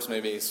favorite sports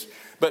movies.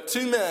 But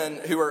two men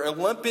who are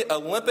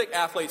Olympic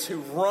athletes who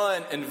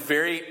run in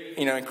very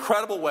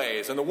incredible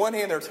ways. On the one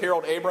hand, there's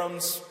Harold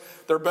Abrams.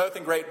 They're both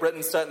in Great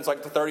Britain, set in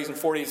like the 30s and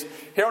 40s.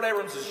 Harold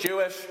Abrams is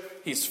Jewish.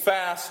 He's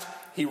fast.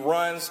 He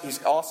runs.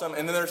 He's awesome.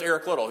 And then there's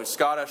Eric Liddell, who's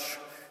Scottish.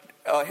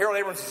 Harold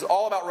Abrams is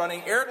all about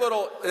running. Eric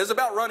Liddell is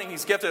about running.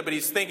 He's gifted, but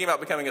he's thinking about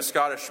becoming a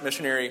Scottish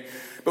missionary.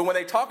 But when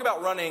they talk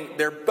about running,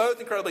 they're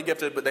both incredibly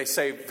gifted, but they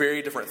say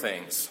very different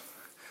things.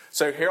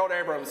 So Harold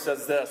Abrams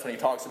says this when he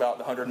talks about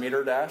the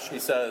 100-meter dash. He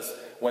says,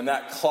 when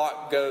that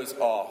clock goes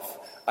off,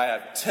 I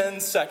have 10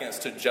 seconds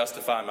to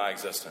justify my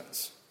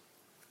existence.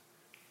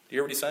 Do you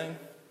hear what he's saying?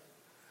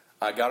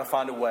 I got to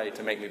find a way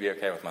to make me be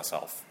okay with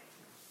myself.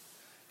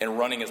 And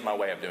running is my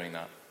way of doing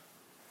that.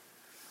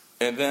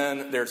 And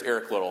then there's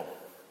Eric Liddell.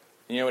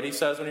 You know what he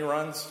says when he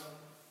runs?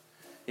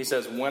 He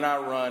says, when I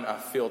run, I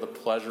feel the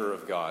pleasure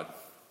of God.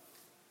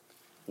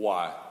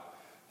 Why?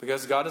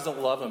 Because God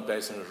doesn't love him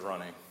based on his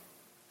running.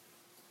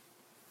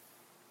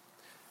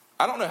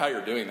 I don't know how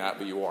you're doing that,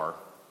 but you are.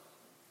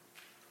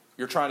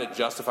 You're trying to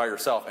justify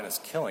yourself, and it's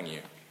killing you.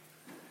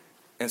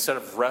 Instead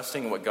of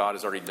resting in what God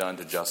has already done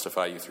to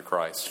justify you through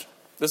Christ.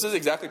 This is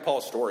exactly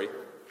Paul's story.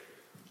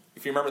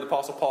 If you remember the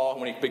Apostle Paul,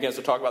 when he begins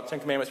to talk about the Ten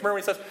Commandments, remember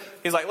what he says?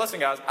 He's like, listen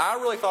guys, I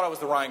really thought I was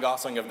the Ryan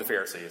Gosling of the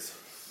Pharisees.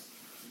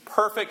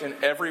 Perfect in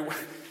every way.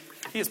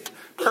 He is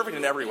perfect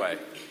in every way.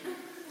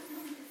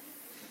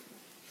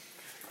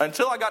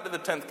 Until I got to the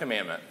 10th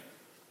commandment.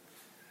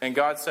 And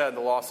God said,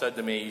 the law said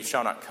to me, you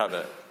shall not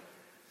covet.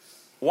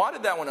 Why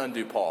did that one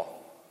undo Paul?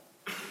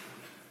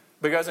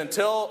 Because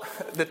until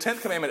the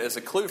 10th commandment is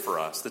a clue for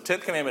us. The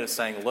 10th commandment is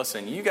saying,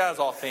 listen, you guys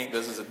all think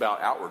this is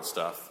about outward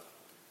stuff.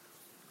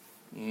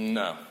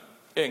 No.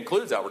 It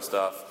includes outward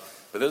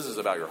stuff, but this is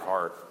about your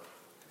heart.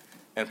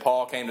 And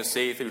Paul came to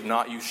see through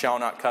you shall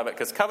not covet,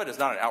 because covet is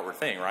not an outward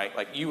thing, right?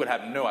 Like you would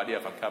have no idea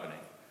if I'm coveting.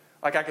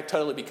 Like I could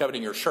totally be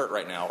coveting your shirt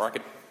right now, or I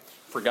could,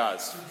 for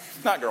guys,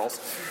 not girls,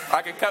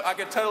 I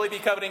could totally be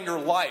coveting your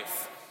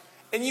life,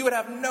 and you would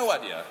have no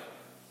idea.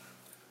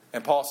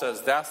 And Paul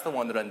says, that's the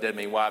one that undid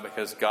me. Why?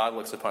 Because God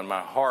looks upon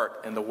my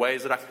heart and the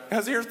ways that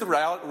because here's the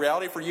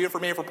reality for you, for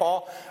me, and for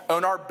Paul.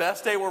 On our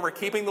best day where we're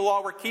keeping the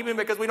law, we're keeping it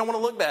because we don't want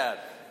to look bad.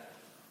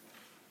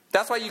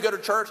 That's why you go to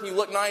church and you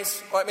look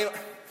nice. I mean,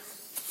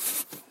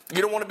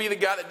 you don't want to be the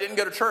guy that didn't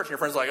go to church. And your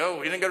friend's like, oh,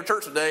 you didn't go to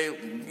church today,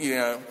 you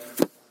know.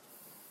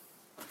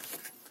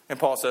 And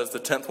Paul says, the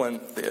 10th one,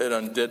 it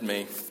undid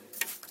me.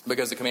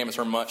 Because the commandments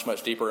are much,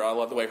 much deeper. I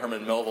love the way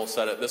Herman Melville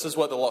said it. This is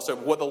what the law, so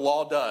what the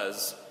law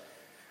does,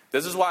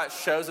 this is why it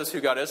shows us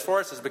who God is for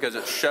us, is because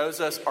it shows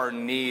us our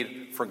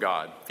need for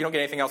God. If you don't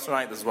get anything else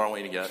tonight, this is what I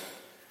want you to get.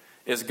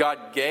 Is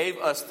God gave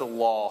us the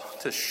law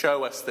to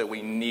show us that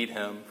we need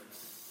him.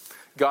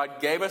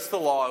 God gave us the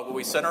law, when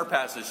we said in our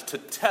passage, to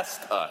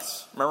test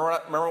us. Remember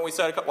what we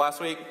said last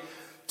week?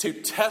 To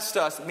test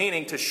us,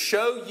 meaning to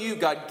show you,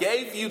 God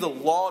gave you the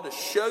law to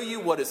show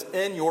you what is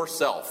in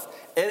yourself.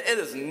 And it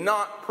is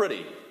not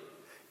pretty.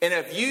 And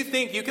if you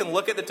think you can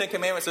look at the Ten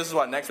Commandments, this is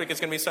why next week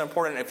it's going to be so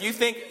important. If you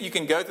think you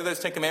can go through those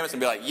Ten Commandments and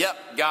be like, yep,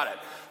 got it.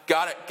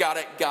 Got it, got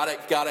it, got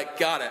it, got it,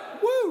 got it.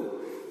 Woo!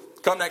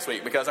 Come next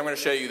week, because I'm going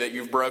to show you that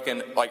you've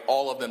broken like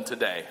all of them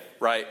today,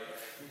 right?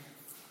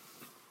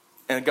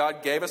 And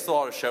God gave us the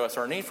law to show us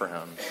our need for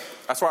him.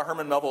 That's why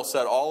Herman Melville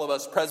said, all of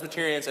us,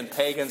 Presbyterians and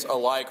pagans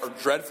alike, are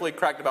dreadfully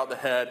cracked about the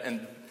head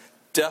and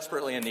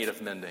desperately in need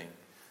of mending.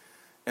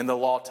 And the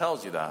law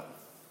tells you that.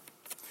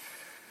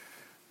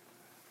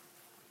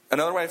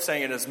 Another way of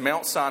saying it is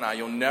Mount Sinai.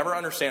 You'll never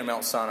understand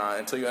Mount Sinai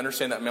until you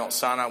understand that Mount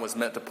Sinai was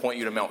meant to point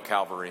you to Mount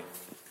Calvary.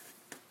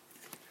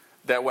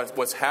 That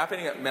what's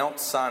happening at Mount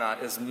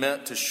Sinai is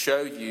meant to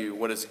show you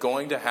what is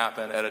going to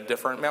happen at a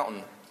different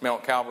mountain,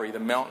 Mount Calvary, the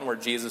mountain where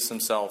Jesus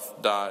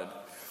himself died.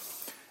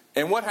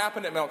 And what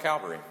happened at Mount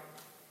Calvary?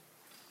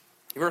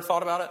 You ever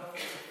thought about it?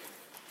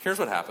 Here's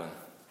what happened.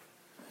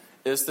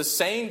 It's the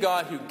same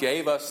God who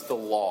gave us the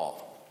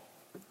law.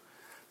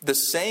 The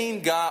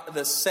same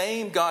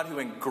God who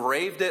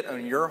engraved it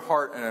on your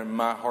heart and on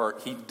my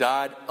heart, he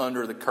died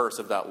under the curse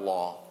of that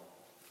law.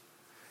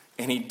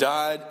 And he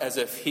died as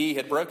if he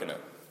had broken it.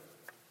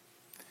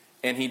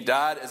 And he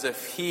died as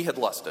if he had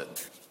lusted.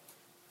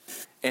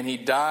 And he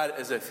died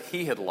as if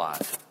he had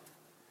lied.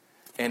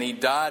 And he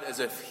died as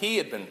if he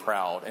had been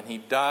proud. And he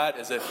died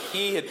as if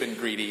he had been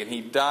greedy. And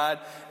he died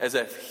as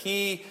if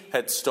he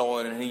had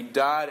stolen. And he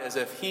died as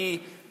if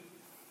he...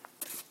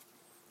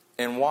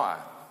 And why?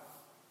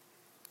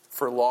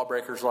 For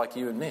lawbreakers like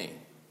you and me.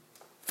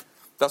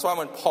 That's why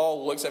when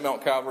Paul looks at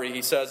Mount Calvary,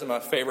 he says in my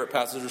favorite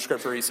passage of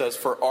Scripture, he says,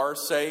 for our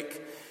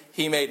sake,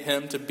 he made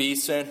him to be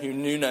sin who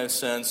knew no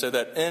sin, so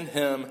that in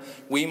him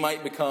we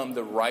might become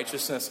the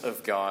righteousness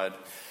of God.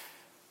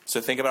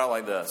 So think about it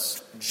like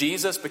this.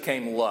 Jesus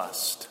became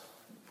lust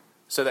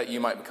so that you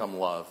might become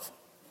love.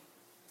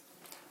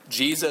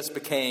 Jesus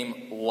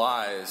became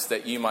lies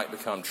that you might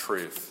become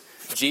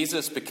truth.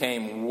 Jesus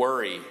became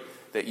worry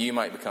that you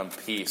might become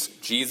peace.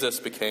 Jesus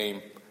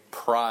became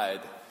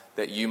pride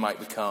that you might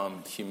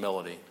become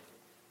humility.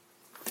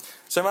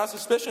 So my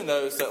suspicion,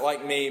 though, is that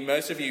like me,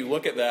 most of you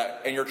look at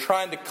that and you're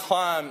trying to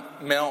climb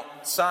Mount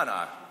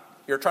Sinai.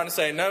 You're trying to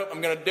say, no,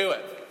 I'm going to do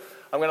it.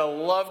 I'm going to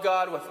love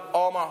God with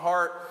all my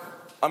heart.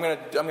 I'm going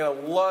to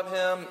love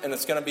him, and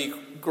it's going to be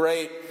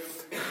great.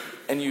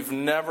 And you've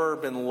never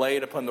been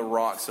laid upon the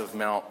rocks of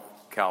Mount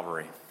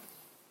Calvary.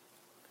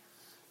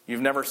 You've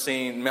never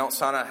seen, Mount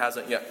Sinai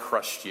hasn't yet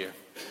crushed you.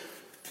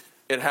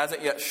 It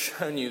hasn't yet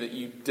shown you that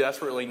you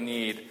desperately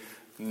need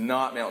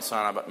not Mount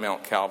Sinai, but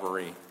Mount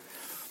Calvary.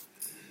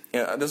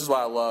 This is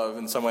why I love,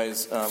 in some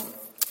ways,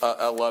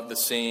 I love the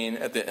scene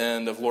at the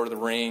end of Lord of the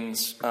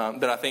Rings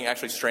that I think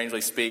actually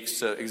strangely speaks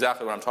to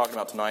exactly what I'm talking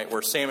about tonight,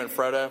 where Sam and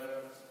Frodo,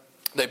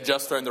 they've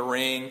just thrown the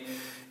ring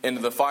into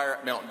the fire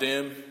at Mount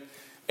Doom,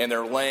 and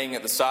they're laying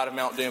at the side of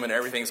Mount Doom, and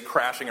everything's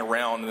crashing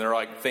around, and they're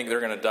like, think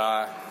they're going to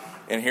die.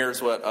 And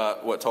here's what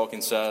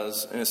Tolkien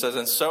says. And it says,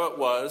 and so it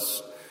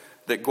was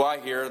that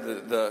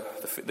Gwaihir,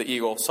 the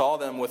eagle, saw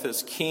them with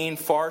his keen,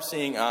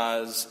 far-seeing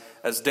eyes,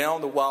 as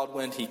down the wild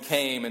wind he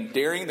came, and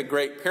daring the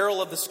great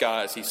peril of the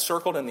skies, he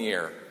circled in the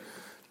air.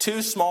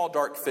 2 small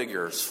dark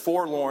figures,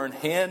 forlorn,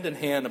 hand in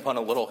hand upon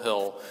a little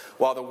hill,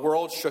 while the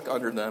world shook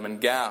under them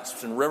and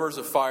gasped, and rivers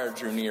of fire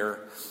drew near.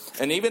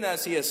 And even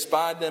as he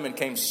espied them and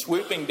came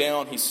swooping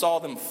down, he saw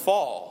them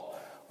fall,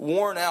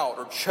 worn out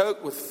or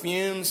choked with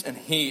fumes and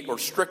heat, or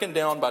stricken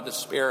down by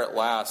despair at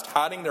last,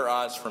 hiding their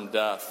eyes from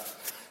death.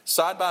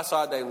 Side by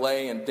side they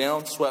lay, and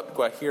down swept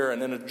Gwaihir,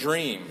 and in a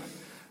dream,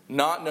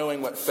 not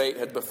knowing what fate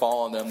had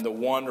befallen them, the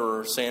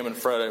wanderers, Sam and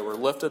Frodo, were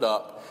lifted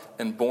up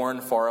and borne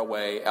far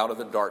away out of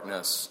the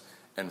darkness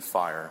and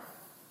fire.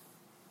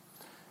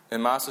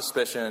 And my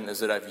suspicion is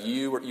that if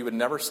you would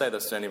never say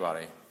this to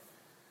anybody,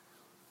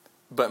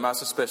 but my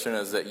suspicion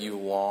is that you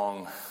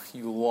long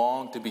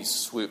to be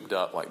swooped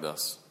up like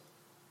this.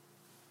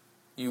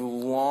 You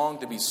long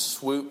to be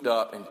swooped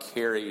up and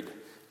carried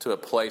to a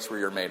place where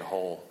you're made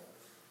whole.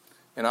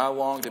 And I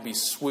long to be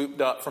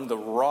swooped up from the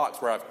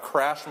rocks where I've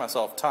crashed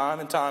myself time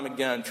and time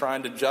again,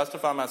 trying to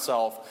justify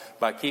myself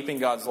by keeping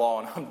God's law.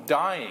 And I'm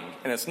dying,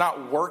 and it's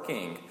not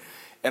working.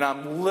 And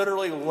I'm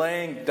literally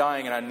laying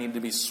dying, and I need to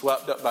be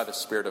swept up by the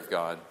Spirit of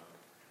God.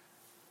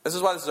 This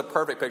is why this is a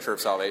perfect picture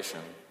of salvation.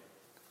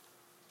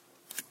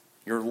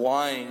 You're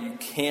lying, you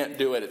can't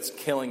do it, it's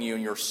killing you,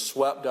 and you're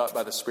swept up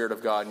by the Spirit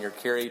of God, and you're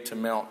carried to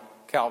Mount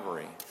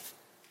Calvary,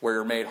 where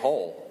you're made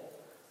whole.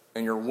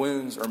 And your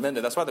wounds are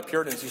mended. That's why the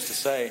Puritans used to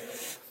say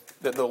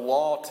that the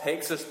law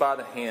takes us by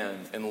the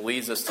hand and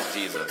leads us to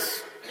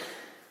Jesus.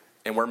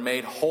 And we're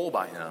made whole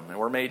by him. And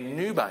we're made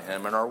new by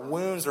him. And our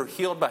wounds are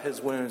healed by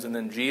his wounds. And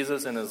then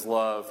Jesus in his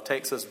love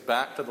takes us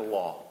back to the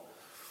law.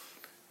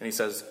 And he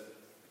says,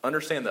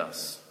 understand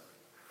this.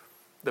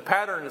 The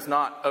pattern is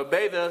not,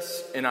 obey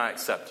this and I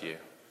accept you.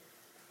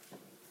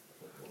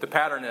 The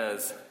pattern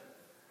is,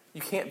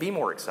 you can't be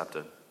more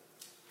accepted.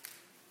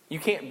 You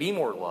can't be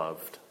more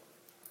loved.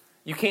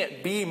 You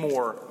can't be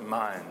more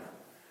mine.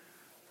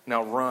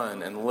 Now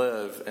run and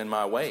live in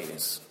my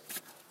ways.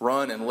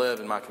 Run and live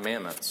in my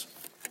commandments.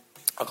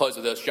 I'll close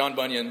with this. John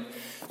Bunyan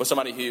was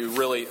somebody who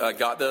really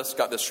got this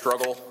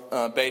struggle,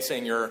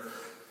 basing your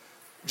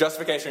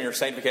justification on your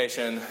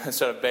sanctification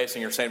instead of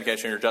basing your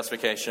sanctification on your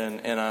justification.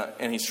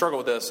 And he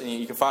struggled with this, and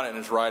you can find it in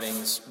his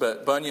writings.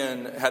 But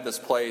Bunyan had this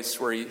place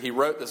where he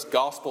wrote this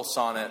gospel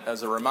sonnet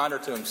as a reminder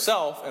to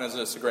himself, and as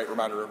just a great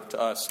reminder to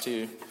us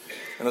too.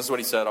 And this is what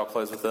he said. I'll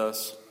close with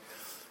this.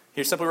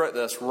 He simply wrote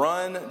this: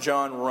 run,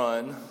 John,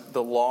 run,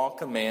 the law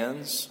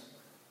commands,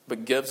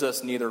 but gives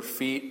us neither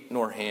feet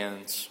nor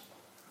hands.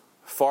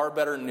 Far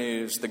better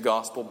news the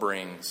gospel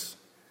brings.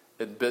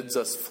 It bids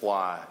us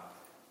fly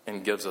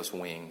and gives us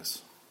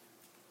wings.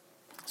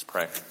 Let's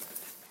pray.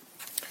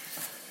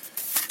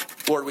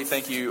 Lord, we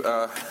thank you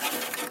that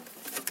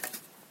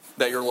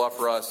your love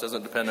for us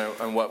doesn't depend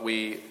on what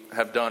we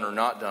have done or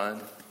not done.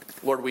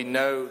 Lord, we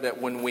know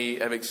that when we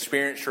have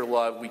experienced your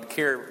love, we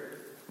care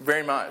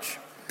very much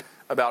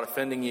about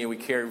offending you. We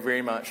care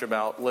very much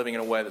about living in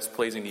a way that's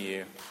pleasing to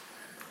you.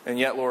 And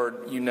yet,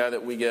 Lord, you know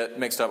that we get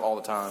mixed up all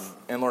the time.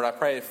 And Lord, I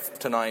pray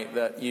tonight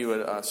that you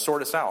would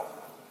sort us out.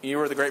 You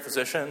are the great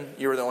physician.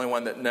 You are the only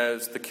one that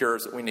knows the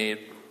cures that we need.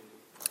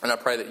 And I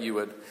pray that you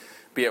would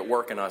be at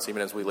work in us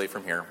even as we leave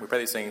from here. We pray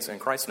these things in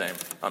Christ's name.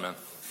 Amen.